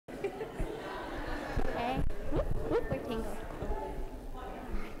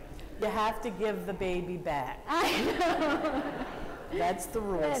have to give the baby back. I know. That's the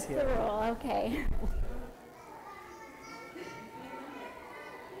rules here. That's the rule, okay.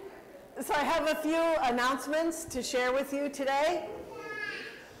 So I have a few announcements to share with you today.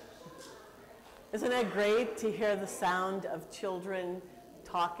 Isn't it great to hear the sound of children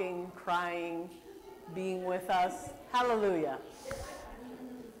talking, crying, being with us? Hallelujah.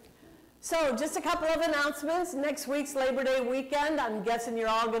 So just a couple of announcements. Next week's Labor Day weekend, I'm guessing you're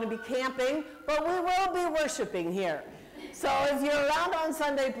all going to be camping, but we will be worshiping here. So if you're around on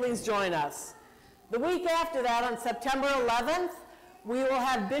Sunday, please join us. The week after that, on September 11th, we will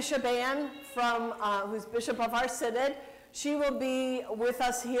have Bishop Ann, who's Bishop of our Synod. She will be with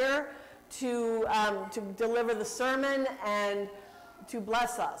us here to deliver the sermon and to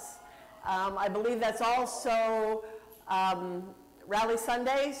bless us. I believe that's also Rally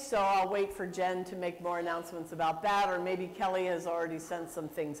Sunday, so I'll wait for Jen to make more announcements about that, or maybe Kelly has already sent some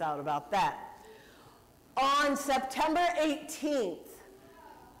things out about that. On September 18th,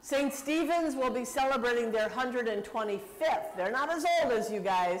 St. Stephen's will be celebrating their 125th. They're not as old as you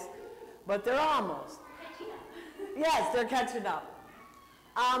guys, but they're almost. Yes, they're catching up.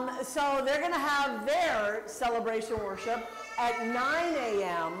 So they're going to have their celebration worship at 9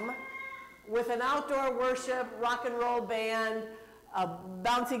 a.m. with an outdoor worship, rock and roll band, a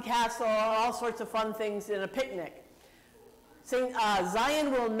bouncy castle, all sorts of fun things, and a picnic.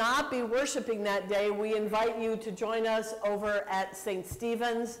 Zion will not be worshiping that day. We invite you to join us over at St.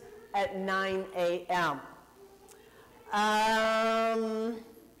 Stephen's at 9 a.m. I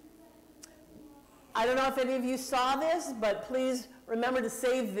don't know if any of you saw this, but please remember to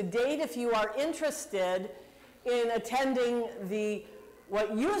save the date if you are interested in attending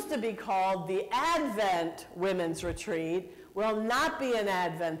what used to be called the Advent Women's Retreat. Will not be in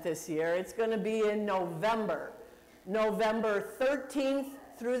Advent this year. It's going to be in November. November 13th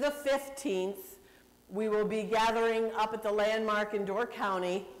through the 15th, we will be gathering up at the Landmark in Door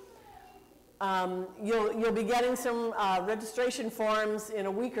County. You'll be getting some registration forms in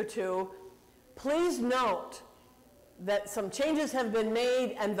a week or two. Please note that some changes have been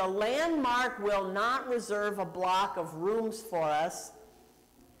made, and the Landmark will not reserve a block of rooms for us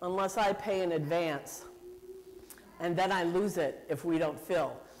unless I pay in advance. And then I lose it if we don't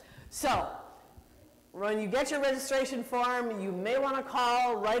fill. So, when you get your registration form, you may want to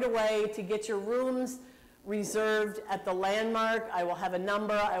call right away to get your rooms reserved at the Landmark. I will have a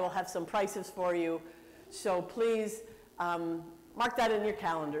number. I will have some prices for you. So please mark that in your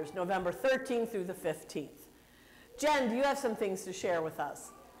calendars, November 13th through the 15th. Jen, do you have some things to share with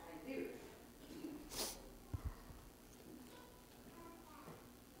us? I do.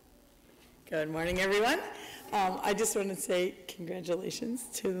 Good morning, everyone. I just want to say congratulations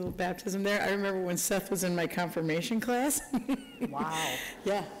to the baptism there. I remember when Seth was in my confirmation class. Wow.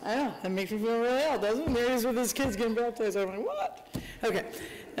 Yeah, I know. That makes me feel really old, doesn't it? There he is with his kids getting baptized. I'm like, what? Okay.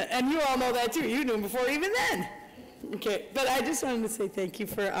 And you all know that too. You knew him before even then. Okay, but I just wanted to say thank you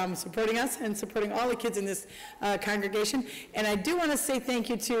for supporting us and supporting all the kids in this congregation. And I do want to say thank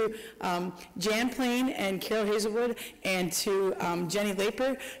you to Jan Plain and Carol Hazelwood and to Jenny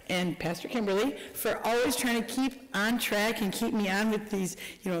Laper and Pastor Kimberly for always trying to keep on track and keep me on with these,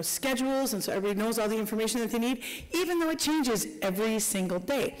 schedules, and so everybody knows all the information that they need, even though it changes every single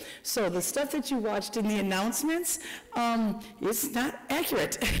day. So the stuff that you watched in the announcements, it's not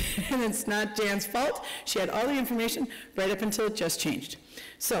accurate, and it's not Jan's fault. She had all the information right up until it just changed.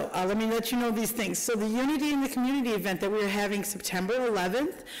 So let me let you know these things. So the Unity in the Community event that we are having September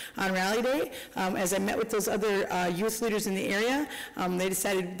 11th on Rally Day, as I met with those other youth leaders in the area, they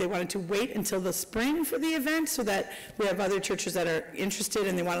decided they wanted to wait until the spring for the event so that we have other churches that are interested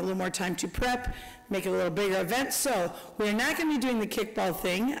and they want a little more time to prep, make it a little bigger event. So we're not going to be doing the kickball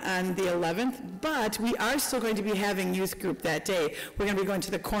thing on the 11th, but we are still going to be having youth group that day. We're going to be going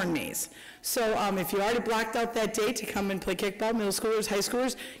to the corn maze. So if you already blocked out that day to come and play kickball, middle schoolers, high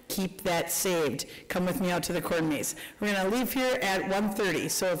schoolers, keep that saved. Come with me out to the corn maze. We're going to leave here at 1:30.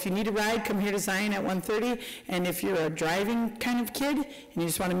 So if you need a ride, come here to Zion at 1:30. And if you're a driving kind of kid and you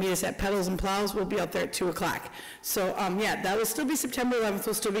just want to meet us at Pedals and Plows, we'll be out there at 2 o'clock. So yeah, that will still be September 11th.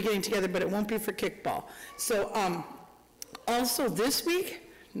 We'll still be getting together, but it won't be for kickball. So also this week,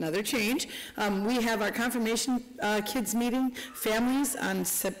 another change, we have our confirmation kids meeting, families on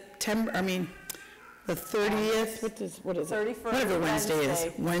the 30th, what is it? 31st, whatever Wednesday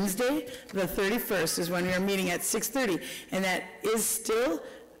is. Wednesday, the 31st is when we are meeting at 6:30, and that is still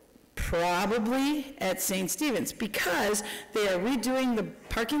probably at St. Stephen's because they are redoing the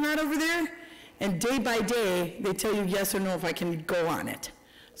parking lot over there, and day by day, they tell you yes or no if I can go on it.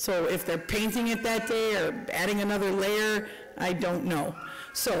 So if they're painting it that day or adding another layer, I don't know.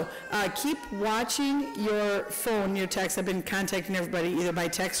 So keep watching your phone, your text. I've been contacting everybody either by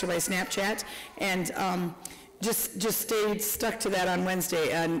text or by Snapchat, and just stay stuck to that on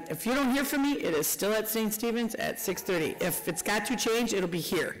Wednesday. And if you don't hear from me, it is still at St. Stephen's at 6:30. If it's got to change, it'll be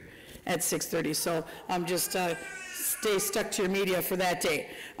here at 6:30. So just stay stuck to your media for that day.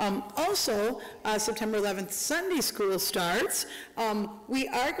 Also, September 11th, Sunday school starts. We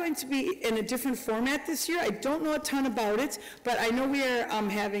are going to be in a different format this year. I don't know a ton about it, but I know we are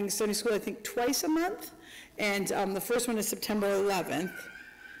having Sunday school, I think, twice a month. And the first one is September 11th.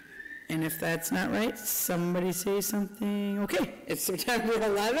 And if that's not right, somebody say something. Okay, it's September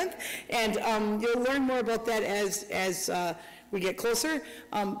 11th. And you'll learn more about that as we get closer.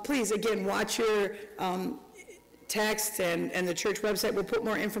 Please, again, watch your text and the church website. We'll put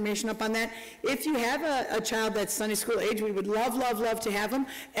more information up on that. If you have a child that's Sunday school age, we would love, love, love to have them,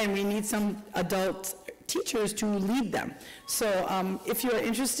 and we need some adult teachers to lead them. So if you are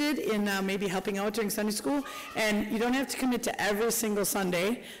interested in maybe helping out during Sunday school, and you don't have to commit to every single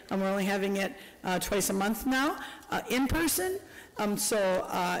Sunday, we're only having it twice a month now, in person. So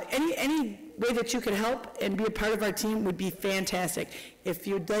any way that you could help and be a part of our team would be fantastic. If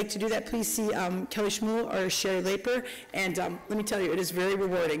you'd like to do that, please see Kelly Schmuel or Sherry Laper. And let me tell you, it is very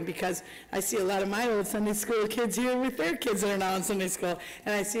rewarding because I see a lot of my old Sunday school kids here with their kids that are now in Sunday school.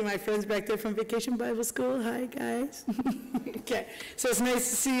 And I see my friends back there from Vacation Bible School. Hi, guys. Okay, so it's nice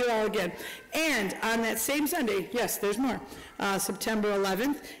to see you all again. And on that same Sunday, yes, there's more, September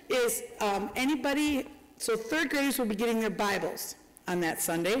 11th, is anybody, so third graders will be getting their Bibles on that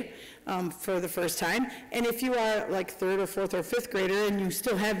Sunday for the first time. And if you are like third or fourth or fifth grader and you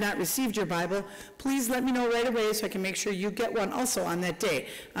still have not received your Bible, please let me know right away so I can make sure you get one also on that day,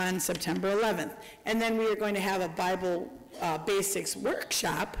 on September 11th. And then we are going to have a Bible basics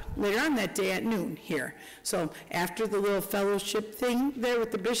workshop later on that day at noon here. So after the little fellowship thing there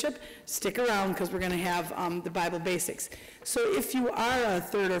with the bishop, stick around because we're going to have the Bible basics. So if you are a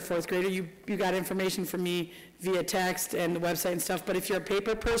third or fourth grader, you got information from me via text and the website and stuff, but if you're a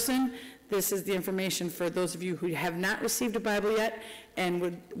paper person, this is the information for those of you who have not received a Bible yet and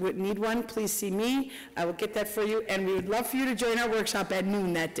would need one. Please see me. I will get that for you, and we would love for you to join our workshop at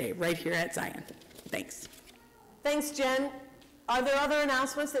noon that day right here at Zion. Thanks. Thanks, Jen. Are there other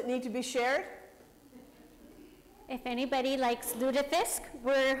announcements that need to be shared? If anybody likes lutefisk,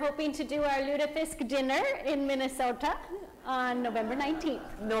 we're hoping to do our lutefisk dinner in Minnesota on November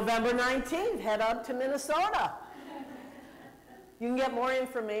 19th. November 19th, head up to Minnesota. You can get more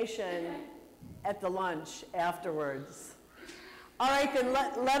information at the lunch afterwards. All right, then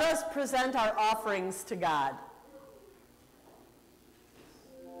let us present our offerings to God.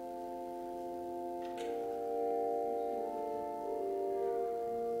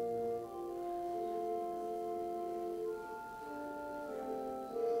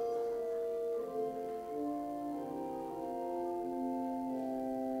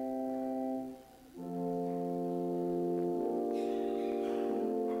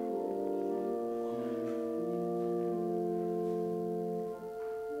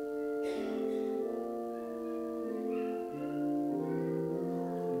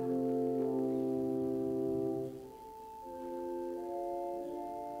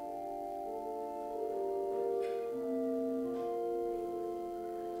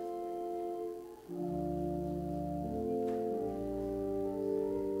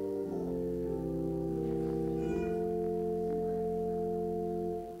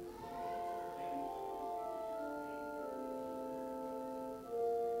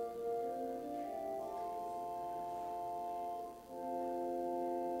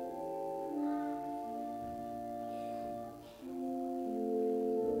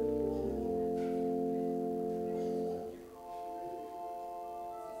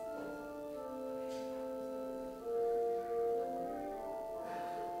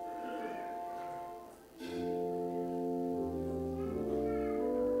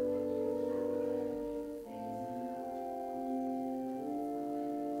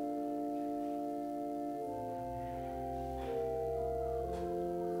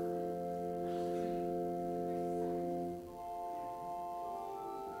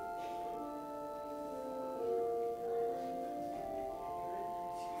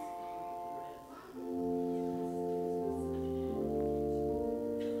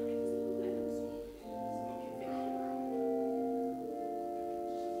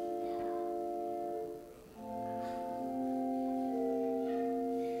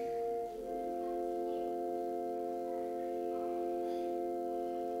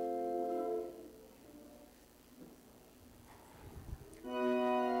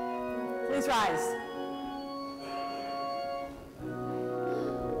 Please rise.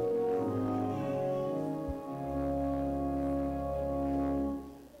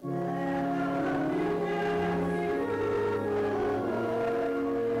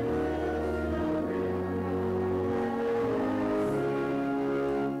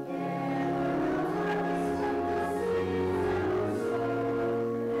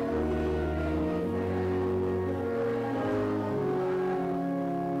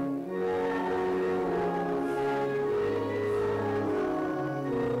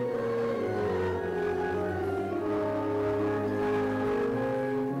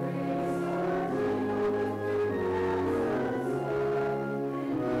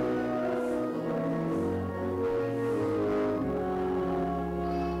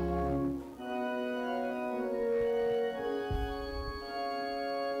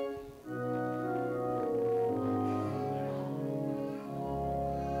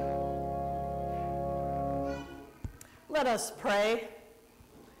 Let us pray.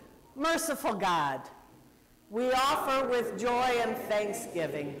 Merciful God, we offer with joy and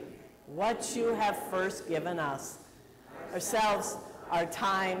thanksgiving what you have first given us, ourselves, our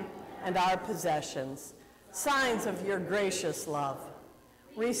time, and our possessions, signs of your gracious love.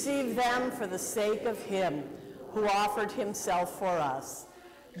 Receive them for the sake of him who offered himself for us,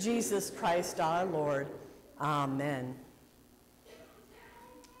 Jesus Christ our Lord. Amen.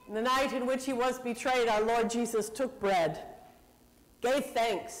 In the night in which he was betrayed, our Lord Jesus took bread, gave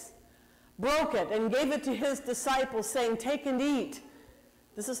thanks, broke it, and gave it to his disciples, saying, "Take and eat.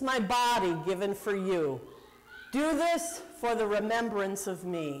 This is my body given for you. Do this for the remembrance of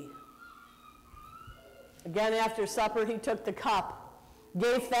me." Again, after supper, he took the cup,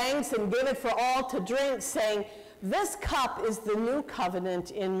 gave thanks, and gave it for all to drink, saying, "This cup is the new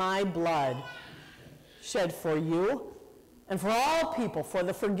covenant in my blood, shed for you and for all people for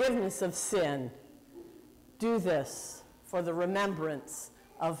the forgiveness of sin. Do this for the remembrance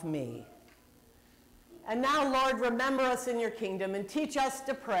of me." And now, Lord, remember us in your kingdom and teach us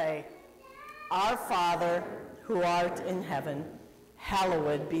to pray. Our Father, who art in heaven,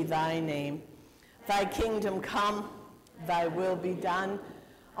 hallowed be thy name. Thy kingdom come, thy will be done,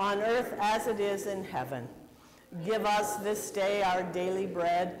 on earth as it is in heaven. Give us this day our daily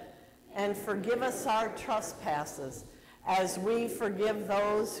bread, and forgive us our trespasses, as we forgive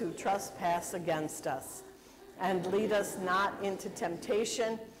those who trespass against us. And lead us not into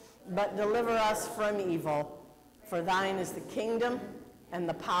temptation, but deliver us from evil. For thine is the kingdom, and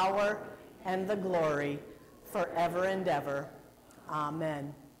the power, and the glory, forever and ever.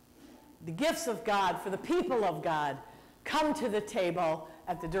 Amen. The gifts of God for the people of God come to the table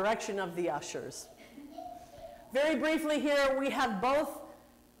at the direction of the ushers. Very briefly here, we have both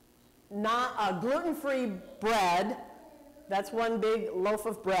gluten-free bread. That's one big loaf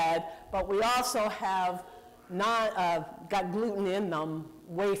of bread, but we also have got gluten in them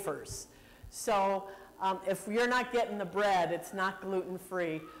wafers. So if you're not getting the bread, it's not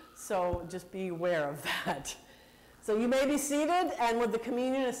gluten-free, so just be aware of that. So you may be seated, and with the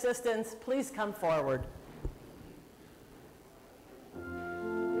communion assistants, please come forward.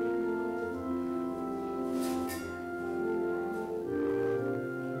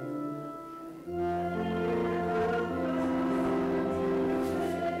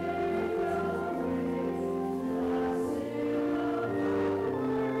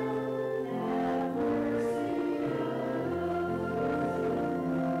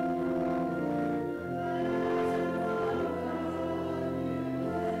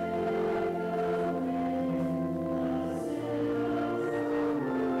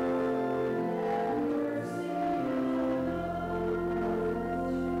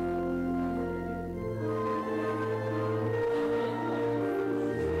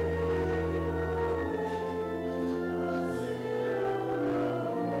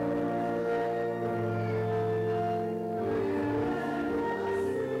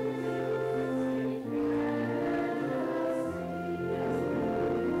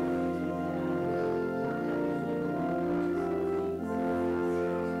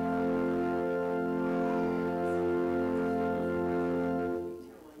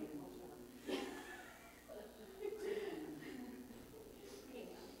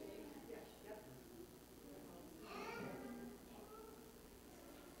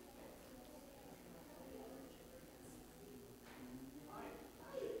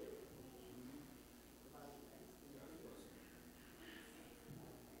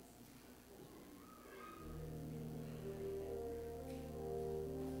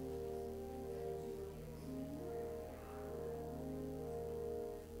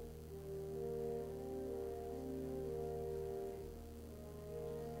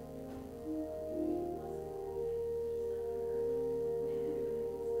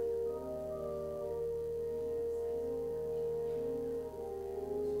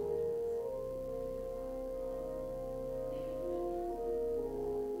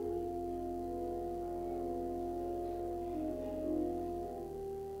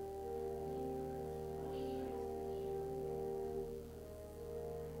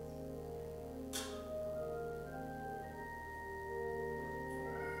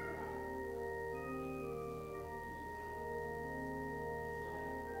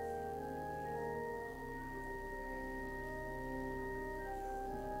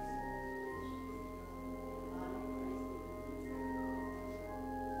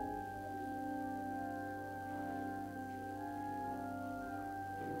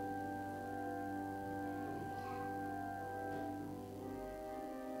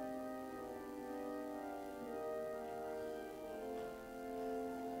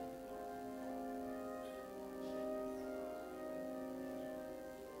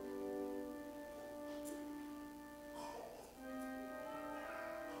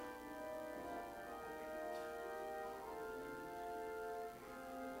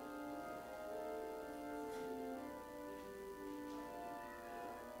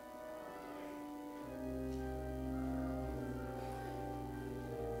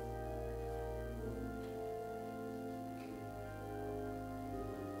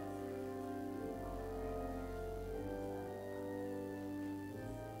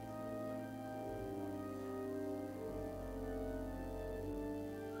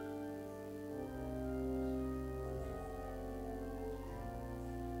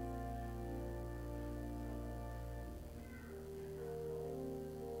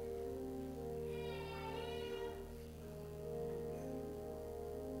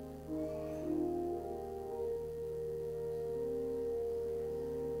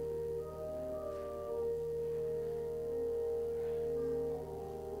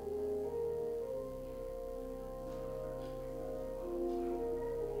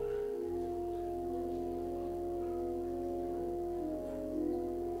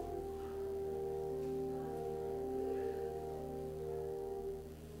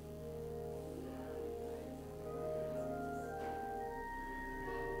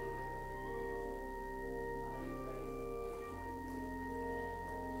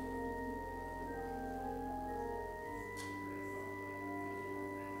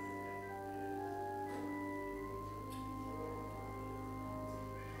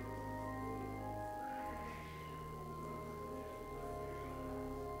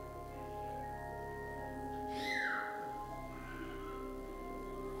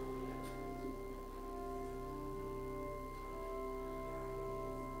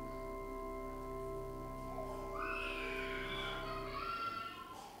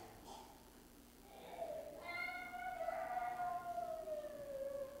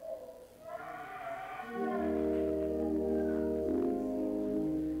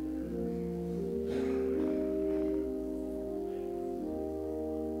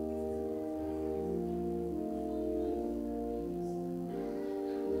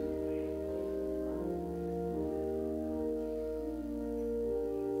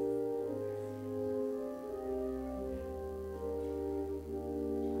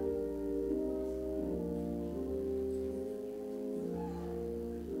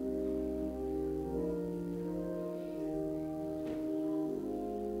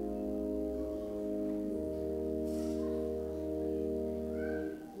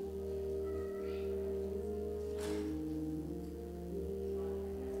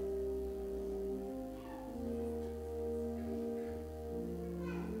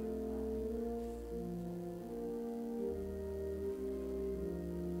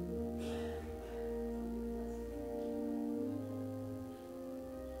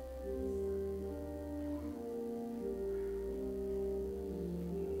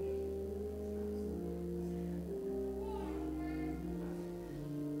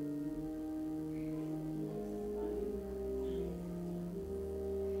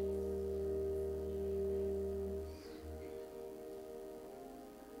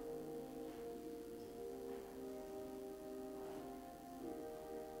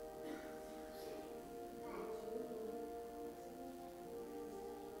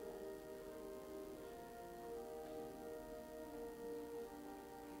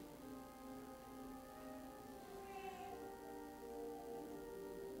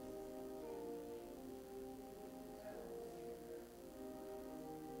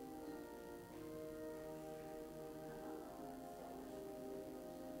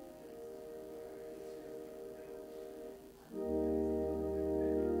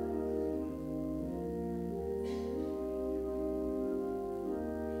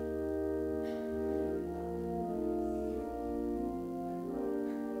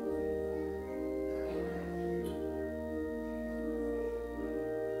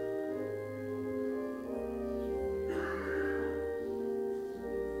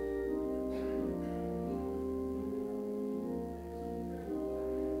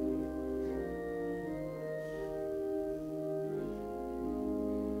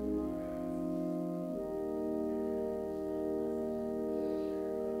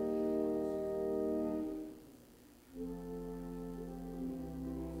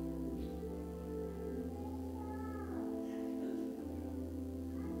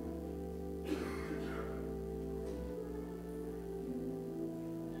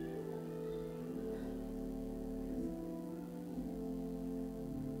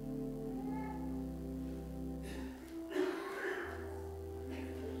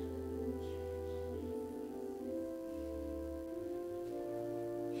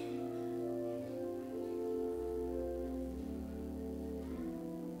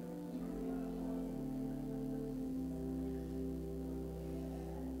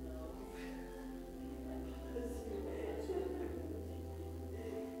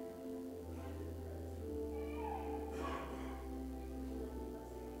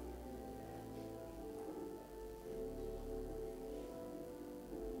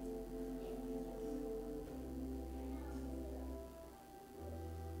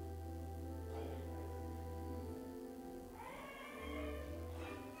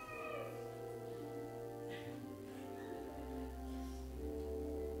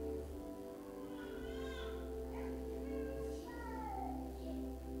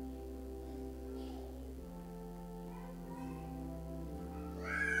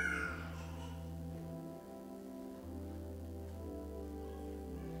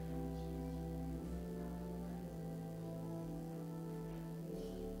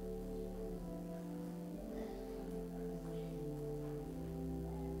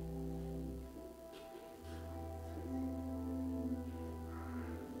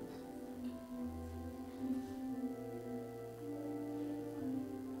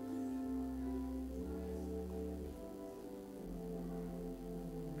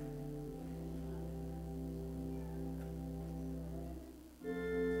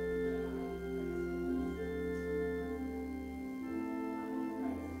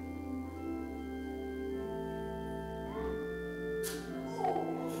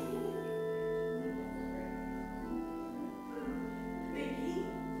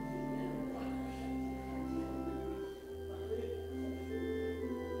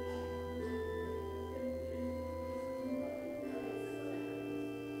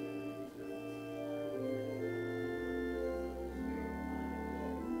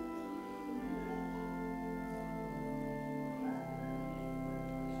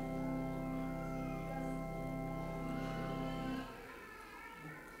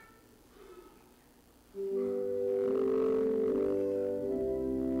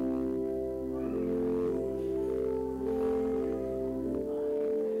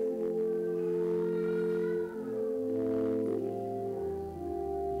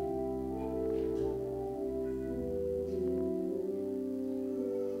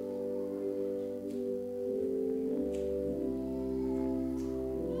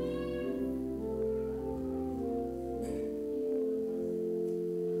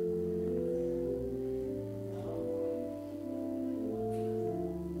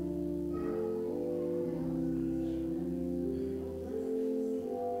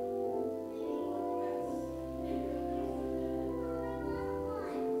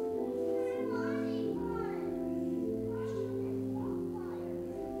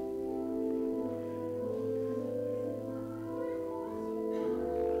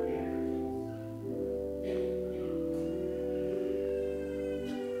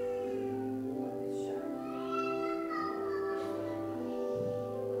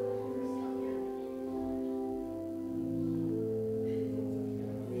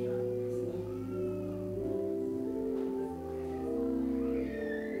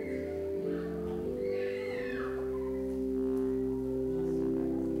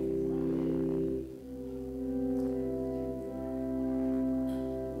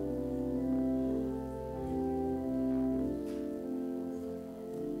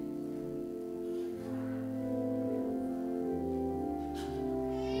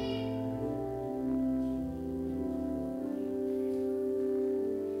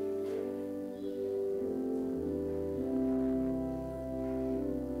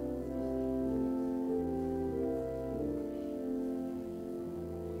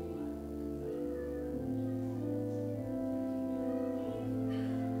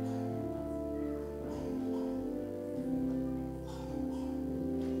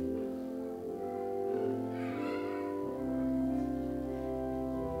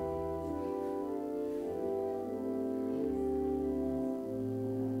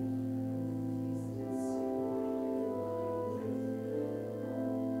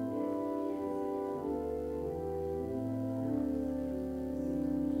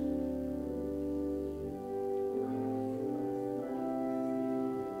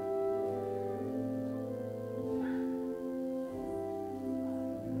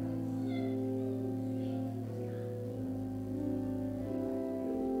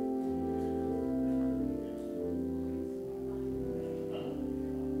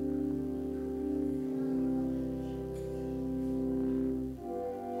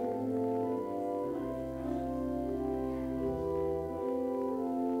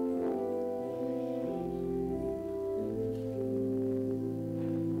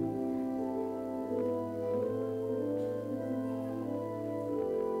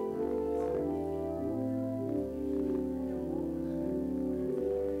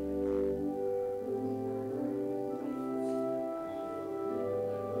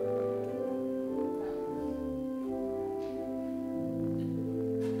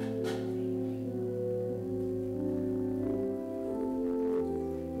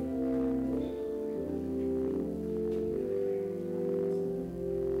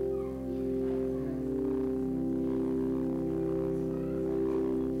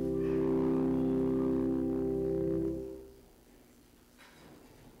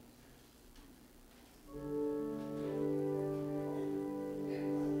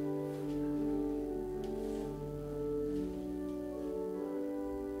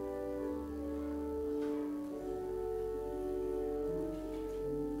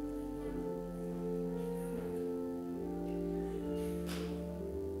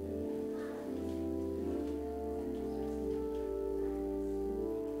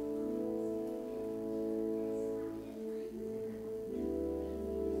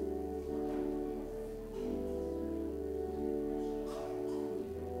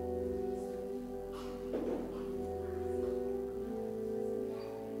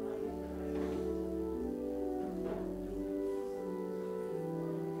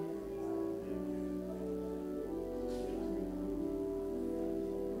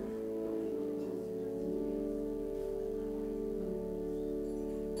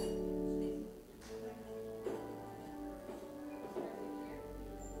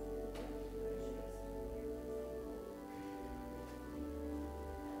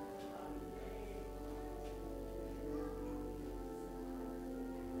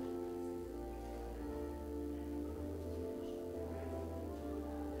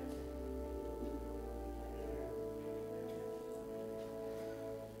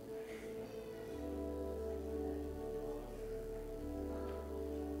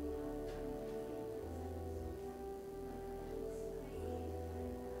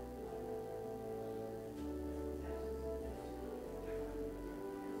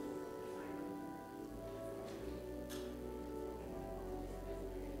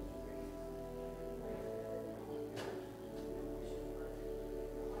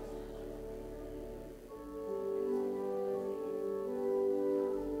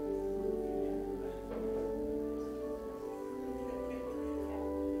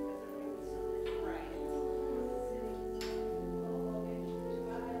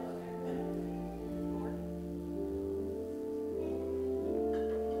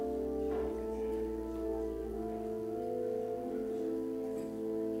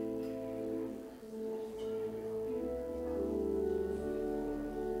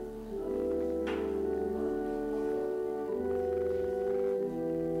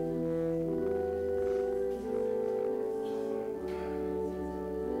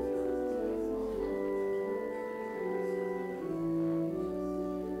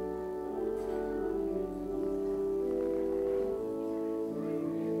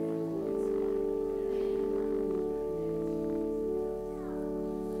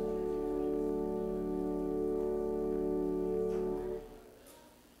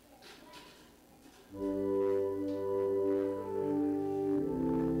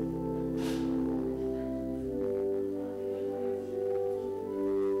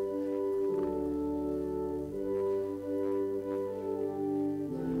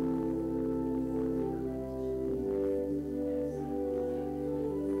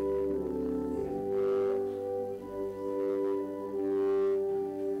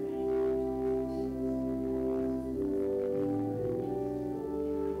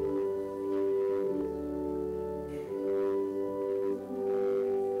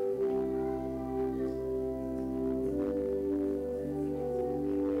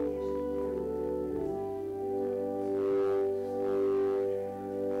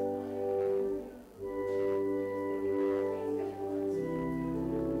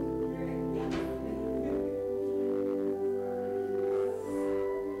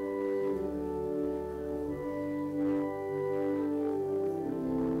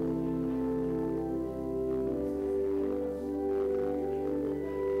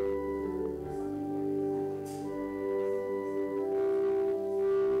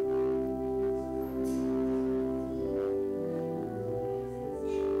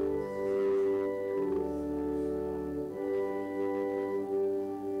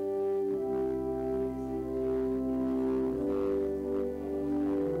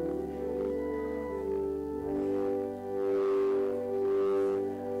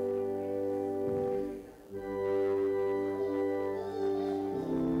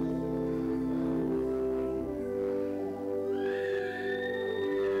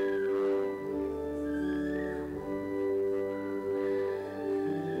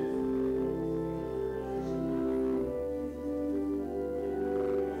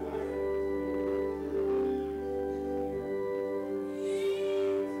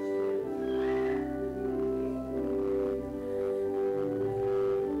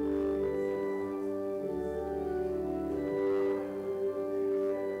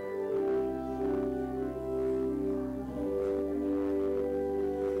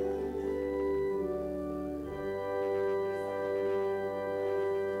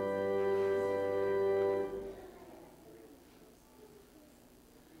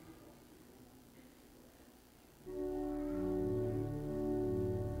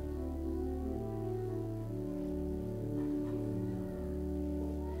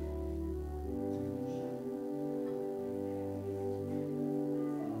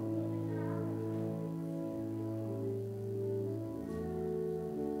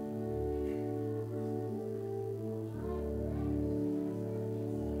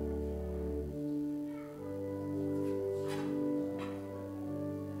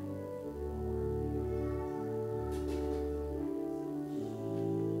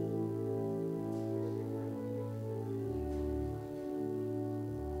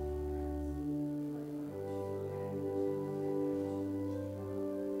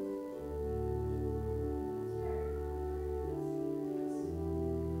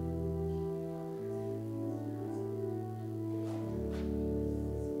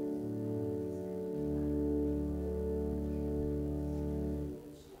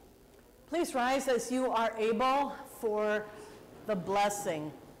 Please rise as you are able for the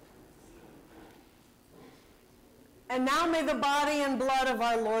blessing. And now may the body and blood of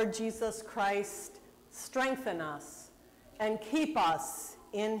our Lord Jesus Christ strengthen us and keep us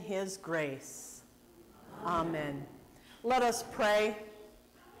in his grace. Amen. Let us pray.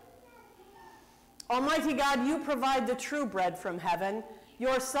 Almighty God, you provide the true bread from heaven,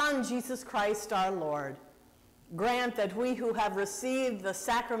 your Son, Jesus Christ our Lord. Grant that we who have received the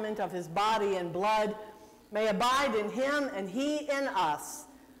sacrament of his body and blood may abide in him and he in us,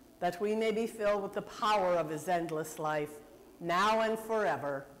 that we may be filled with the power of his endless life, now and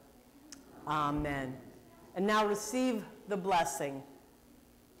forever. Amen. And now receive the blessing.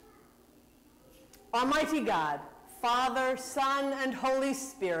 Almighty God, Father, Son, and Holy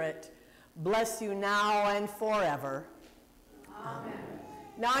Spirit, bless you now and forever. Amen.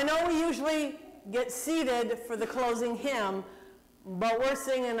 Now I know we usually get seated for the closing hymn, but we're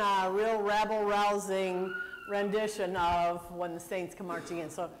singing a real rabble-rousing rendition of When the Saints Come Marching In.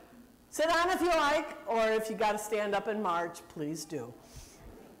 So sit down if you like, or if you got to stand up and march, please do.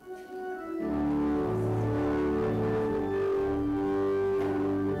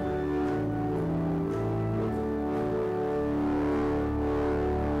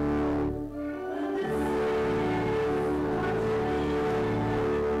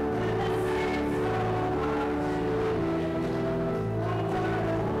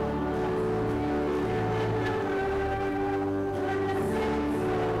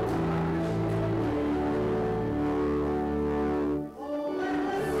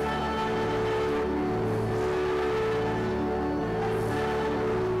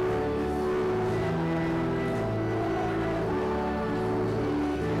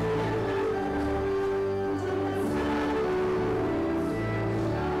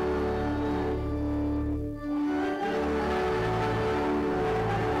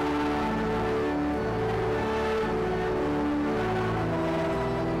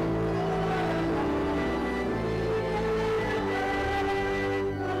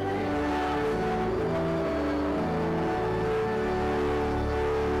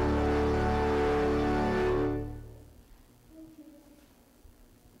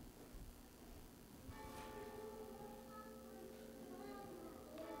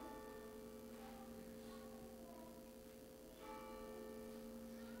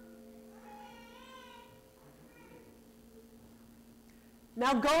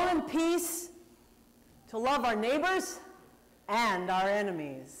 Now go in peace to love our neighbors and our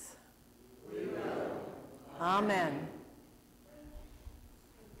enemies. We will. Amen.